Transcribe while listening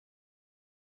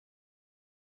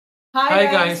Hi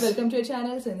guys, welcome to our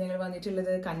channel. So, we have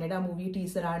a Kannada movie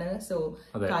teaser. So,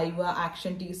 Kaiva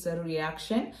action teaser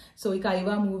reaction. So, this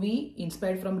Kaiva movie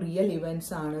inspired from real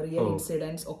events, real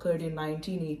incidents occurred in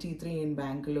 1983 in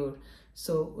Bangalore.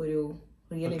 So,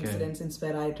 real incidents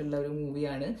inspired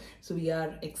movie. So, we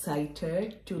are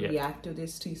excited to react to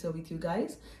this teaser with you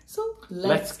guys. So,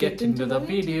 let's get into the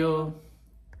video.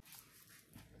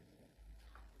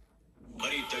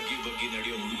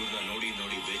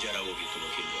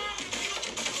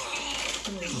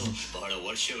 ಬಹಳ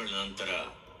ವರ್ಷಗಳ ನಂತರ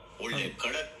ಒಳ್ಳೆ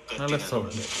ಖಡಕ್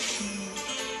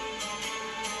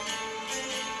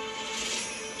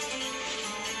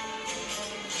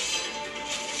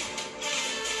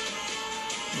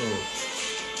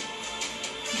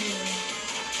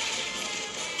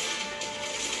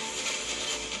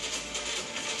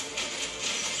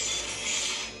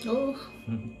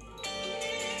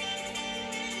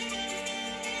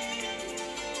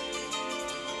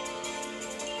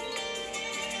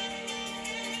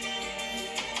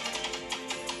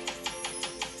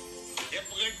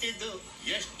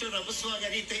ಎಷ್ಟು ರಭಸವಾಗಿ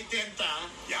ಅರಿತೈತೆ ಅಂತ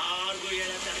ಯಾರಿಗೂ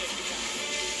ಹೇಳಕ್ಕಾಗಲ್ಲ.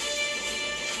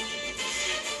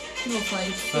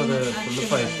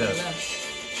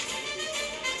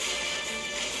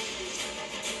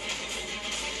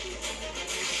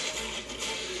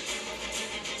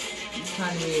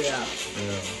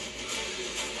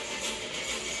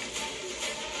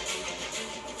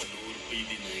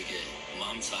 ಬೀದಿನಿಗೆ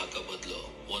ಮಾಂಸ ಹಾಕೋ ಬದಲು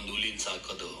ಒಂದು ಹುಲಿನ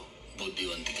ಸಾಕೋದು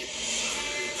ಬುದ್ಧಿವಂತಿಕೆ.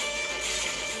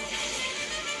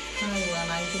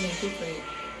 1985.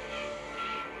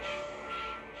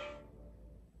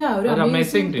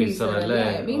 amazing teaser അല്ലേ?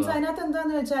 മീൻസ് അതിനകത്ത്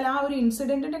എന്താന്ന് വെച്ചാൽ ആ ഒരു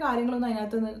ഇൻസിഡന്റിന്റെ കാര്യങ്ങളൊന്നും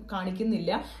അതിനകത്ത്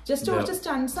കാണിക്കുന്നില്ല. ജസ്റ്റ് കുറച്ച്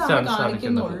സ്റ്റൺസ് ആണ്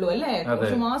കാണിക്കുന്നുള്ളൂ അല്ലേ?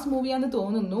 കുറച്ച് മാസ് മൂവിയാന്ന്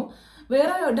തോന്നുന്നു.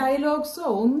 വേറെ ഡയലോഗ്സോ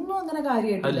ഒന്നും അങ്ങനെ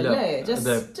കാര്യമായിട്ടില്ലല്ലേ?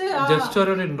 ജസ്റ്റ്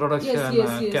ഒരു ഇൻട്രൊഡക്ഷൻ,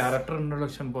 ക്യാരക്ടർ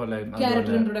ഇൻട്രൊഡക്ഷൻ പോലെ.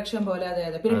 അതെ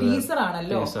അതെ. പിന്നെ ടീസർ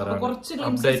ആണല്ലോ, കുറച്ച്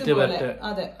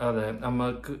അതെ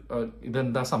നമുക്ക്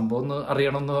ഇതെന്താ സംഭവം എന്ന്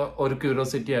അറിയണമെന്ന് ഒരു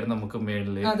ക്യൂരിയോസിറ്റി ആയിരുന്നു നമുക്ക്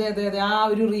മേളില്. അതെ അതെ അതെ. ആ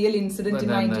ഒരു റിയൽ ഇൻസിഡന്റ്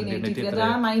 1983 അത്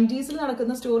ആ 90s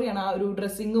നടക്കുന്ന സ്റ്റോറിയാണ്. ആ ഒരു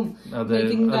ഡ്രസ്സിങ്ങും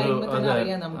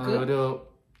അറിയാം നമുക്ക്. ഒരു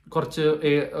കുറച്ച്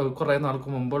കുറെ നാൾക്ക്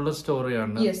മുമ്പുള്ള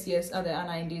സ്റ്റോറിയാണ്. അതെ, ആ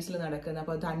 90s നടക്കുന്നത്.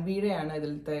 അപ്പൊ ധൻവീരയാണ്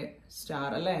ഇതിലത്തെ സ്റ്റാർ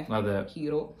അല്ലെ,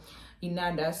 ഹീറോ.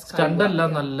 സ്റ്റണ്ട് എല്ലാം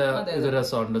നല്ല ഇത്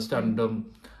രസമുണ്ട്. സ്റ്റണ്ടും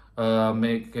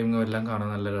മേക്കിങ്ങും എല്ലാം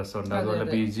കാണാൻ നല്ല രസമുണ്ട്. അതുപോലെ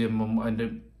BGM-ഉം അതിന്റെ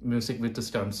മ്യൂസിക് വിത്ത്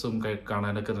സ്റ്റൺസും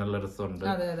കാണാനൊക്കെ നല്ല രസമുണ്ട്.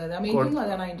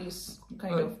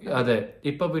 അതെ,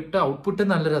 ഇപ്പൊ വിട്ട ഔട്ട്പുട്ട്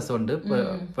നല്ല രസമുണ്ട്.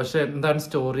 പക്ഷെ എന്താണ്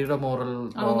സ്റ്റോറിയുടെ മോറൽ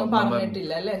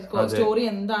സ്റ്റോറി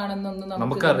എന്താണെന്നൊന്നും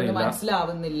നമുക്ക്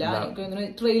മനസ്സിലാവുന്നില്ല.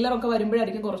 ട്രെയിലർ ഒക്കെ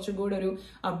വരുമ്പോഴായിരിക്കും കുറച്ചും കൂടി ഒരു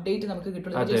അപ്ഡേറ്റ് നമുക്ക്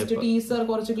കിട്ടുള്ളൂ. ജസ്റ്റ് ടീസർ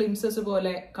കുറച്ച് ഗ്ലിംസസ്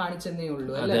പോലെ കാണിച്ചെന്നേ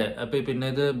ഉള്ളൂ. അതെ, അപ്പൊ പിന്നെ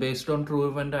ഇത് ബേസ്ഡ് ഓൺ ട്രൂ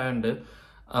ഇവന്റ് ആയതുകൊണ്ട്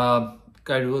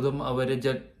കഴിവതും അവര്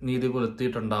നീതി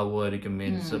പുലർത്തിയിട്ടുണ്ടാവുമായിരിക്കും.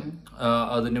 മീൻസ്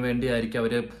അതിനു വേണ്ടിയായിരിക്കും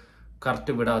അവര്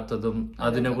കറക്റ്റ് വിടാത്തതും.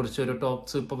 അതിനെ കുറിച്ച് ഒരു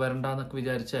ടോക്സ് ഇപ്പൊ വരണ്ടെന്നൊക്കെ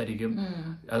വിചാരിച്ചായിരിക്കും.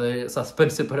 അത്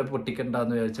സസ്പെൻസ് ഇപ്പോഴെ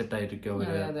പൊട്ടിക്കണ്ടെന്ന് വിചാരിച്ചിട്ടായിരിക്കും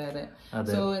അവര്.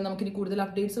 അതെ, നമുക്കിനി കൂടുതൽ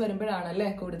അപ്ഡേറ്റ്സ് വരുമ്പോഴാണല്ലേ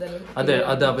കൂടുതൽ. അതെ,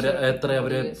 അത്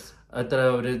എത്ര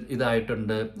അവര്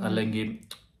ഇതായിട്ടുണ്ട് അല്ലെങ്കിൽ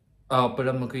അപ്പോഴും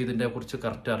നമുക്ക് ഇതിന്റെ കുറിച്ച്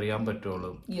കറക്റ്റ് അറിയാൻ പറ്റുള്ളൂ.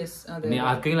 ഇനി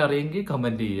ആർക്കെങ്കിലും അറിയെങ്കിൽ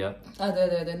കമന്റ് ചെയ്യാം. അതെ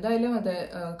അതെ അതെ, എന്തായാലും അതെ.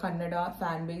 കന്നഡ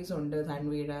ഫാൻ ബേസ് ഉണ്ട്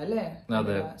ധൻവീര അല്ലെ,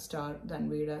 സ്റ്റാർ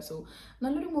ധൻവീര. സോ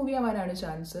നല്ലൊരു മൂവി ആവാനാണ്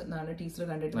ചാൻസ് എന്നാണ് ടീച്ചർ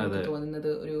കണ്ടിട്ട് എനിക്ക്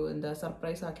തോന്നുന്നത്. ഒരു എന്താ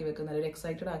സർപ്രൈസ് ആക്കി വെക്കുന്ന, ഒരു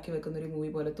എക്സൈറ്റഡ് ആക്കി വെക്കുന്ന ഒരു മൂവി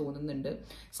പോലെ തോന്നുന്നുണ്ട്.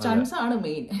 സ്റ്റൺസ് ആണ്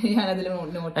മെയിൻ. ഞാനതിൽ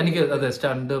എനിക്ക് അതെ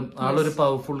സ്റ്റണ്ടും ആളൊരു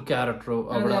പവർഫുൾ ക്യാരക്ടറും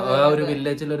അവിടെ ആ ഒരു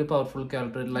വില്ലേജിൽ ഒരു പവർഫുൾ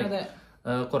ക്യാരക്ടർ ലൈക്ക്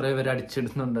കൊറേ പേര്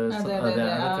അടിച്ചിടുന്നുണ്ട്.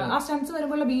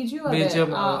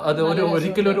 അത്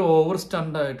ഒരിക്കലും ഒരു ഓവർ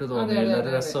സ്റ്റണ്ട് ആയിട്ട് തോന്നിയില്ല.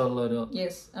 രസമുള്ള ഒരു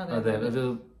അതെ ഒരു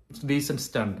ഡീസന്റ്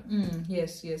സ്റ്റണ്ട്.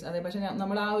 അതെ, പക്ഷെ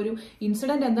നമ്മൾ ആ ഒരു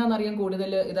ഇൻസിഡന്റ് എന്താണെന്ന് അറിയാൻ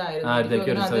കൂടുതൽ ഇതായിരുന്നു.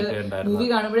 മൂവി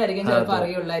കാണുമ്പോഴായിരിക്കും ചിലപ്പോൾ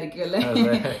അറിയുള്ളായിരിക്കും അല്ലെ.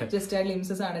 ജസ്റ്റ് ആ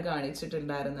ഗ്ലിംസസ് ആണ്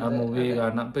കാണിച്ചിട്ടുണ്ടായിരുന്നത്. മൂവി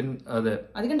കാണാം. പിന്നെ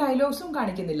അധികം ഡയലോഗ്സും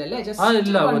കാണിക്കുന്നില്ല അല്ലെ?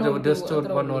 Just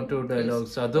 1 or 2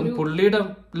 dialogues. അതും പുള്ളിയുടെ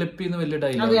ലിപ്പിന്ന് വലിയ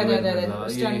ഡയലോഗ്.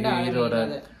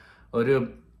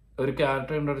 ഒരു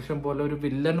ക്യാരക്ടർ ഇൻട്രൊഡക്ഷൻ പോലെ ഒരു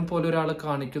വില്ലൻ പോലെ ഒരാളെ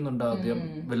കാണിക്കുന്നുണ്ട് ആദ്യം.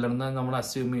 വില്ലൻ നമ്മൾ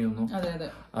അസ്യൂം ചെയ്യുന്നു.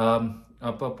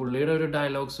 അപ്പൊ പുള്ളിയുടെ ഒരു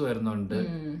ഡയലോഗ്സ് വരുന്നുണ്ട്.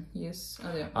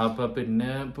 അപ്പൊ പിന്നെ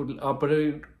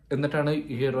എന്നിട്ടാണ്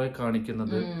ഹീറോയെ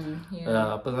കാണിക്കുന്നത്.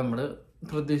 അപ്പൊ നമ്മള്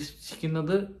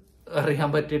പ്രതീക്ഷിക്കുന്നത് അറിയാൻ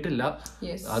പറ്റിയിട്ടില്ല.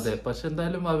 അതെ, പക്ഷെ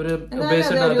എന്തായാലും അവര്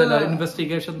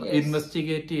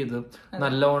ഇൻവെസ്റ്റിഗേറ്റ് ചെയ്ത്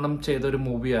നല്ലോണം ചെയ്തൊരു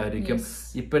മൂവി ആയിരിക്കും.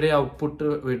 ഇപ്പഴേ ഔട്ട്പുട്ട്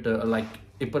വിട്ട് ലൈക്ക്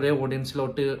ഇപ്പഴേ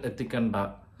ഓഡിയൻസിലോട്ട് എത്തിക്കണ്ട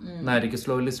എന്നായിരിക്കും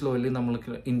സ്ലോലി നമ്മൾ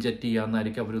ഇൻജക്ട്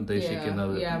ചെയ്യാന്നായിരിക്കും അവർ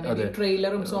ഉദ്ദേശിക്കുന്നത്. അതെ,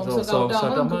 സോങ്സ്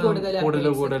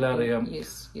കൂടുതൽ അറിയാം.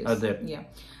 അതെ,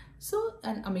 So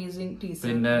an amazing teaser,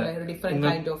 പിന്നെ different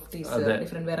kind of teaser,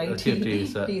 different variety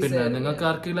teaser. പിന്നെ നിങ്ങൾക്ക്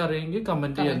ആർക്കെങ്കിലും അറിയെങ്കിൽ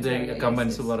കമന്റ് ചെയ്യാൻ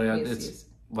കമന്റ്സ് പറയാം.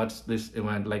 What's this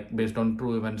event like based on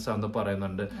true events ആണെന്ന്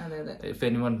പറയുന്നുണ്ട്. If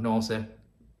anyone knows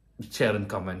share in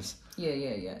comments.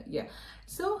 Yeah.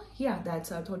 So yeah, that's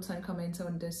our thoughts and comments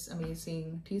on this amazing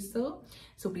teaser.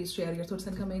 So please share your thoughts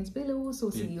and comments below. So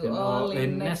see you all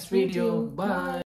in next video. Bye.